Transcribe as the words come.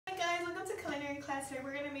class, today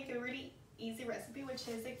we're going to make a really easy recipe, which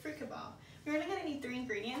is a fruit kebab. We're only going to need 3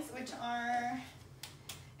 ingredients, which are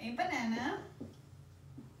a banana,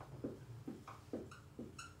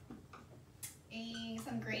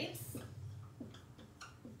 some grapes,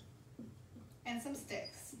 and some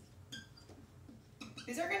sticks.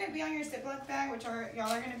 These are going to be on your Ziploc bag, which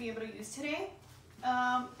y'all are going to be able to use today.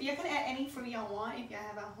 You can add any fruit y'all want if you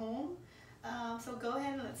have at home. So go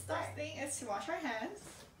ahead and let's start. The thing is to wash our hands.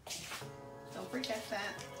 Don't forget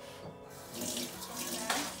that.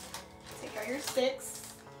 Take out your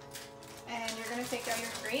sticks, and you're going to take out your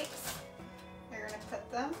grapes. You're going to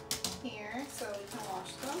put them here so you can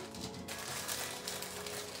wash them.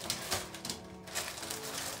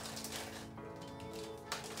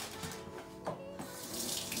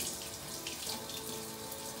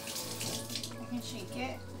 You can shake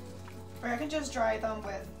it, or I can just dry them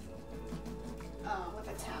with a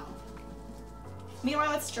towel.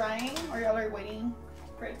 Meanwhile it's drying, or y'all are waiting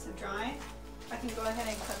for it to dry, I can go ahead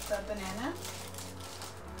and cut the banana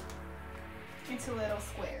into little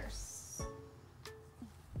squares.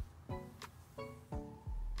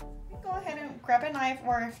 Go ahead and grab a knife,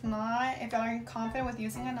 or if not, if y'all aren't confident with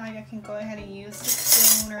using a knife, you can go ahead and use a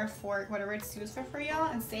spoon or a fork, whatever it's used for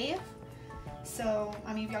y'all, and save. So,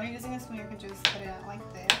 I mean, if y'all are using a spoon, you can just put it out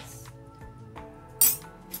like this.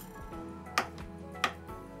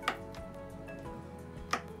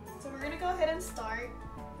 So we're gonna go ahead and start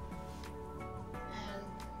and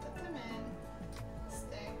put them in.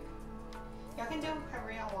 Stick. Y'all can do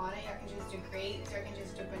however y'all want it. Y'all can just do grapes, y'all can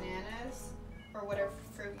just do bananas, or whatever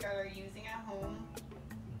fruit y'all are using at home.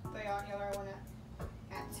 But y'all are wanna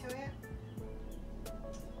add to it. So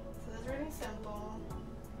this is really simple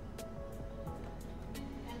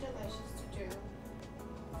and delicious to do.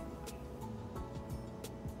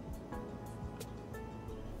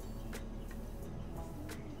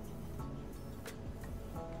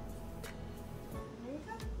 There you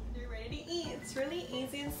go. You're ready to eat. It's really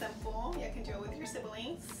easy and simple. You can do it with your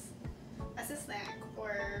siblings as a snack,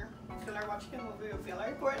 or if you are watching a movie, or if you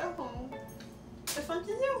are bored at home. It's fun to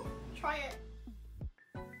do. Try it.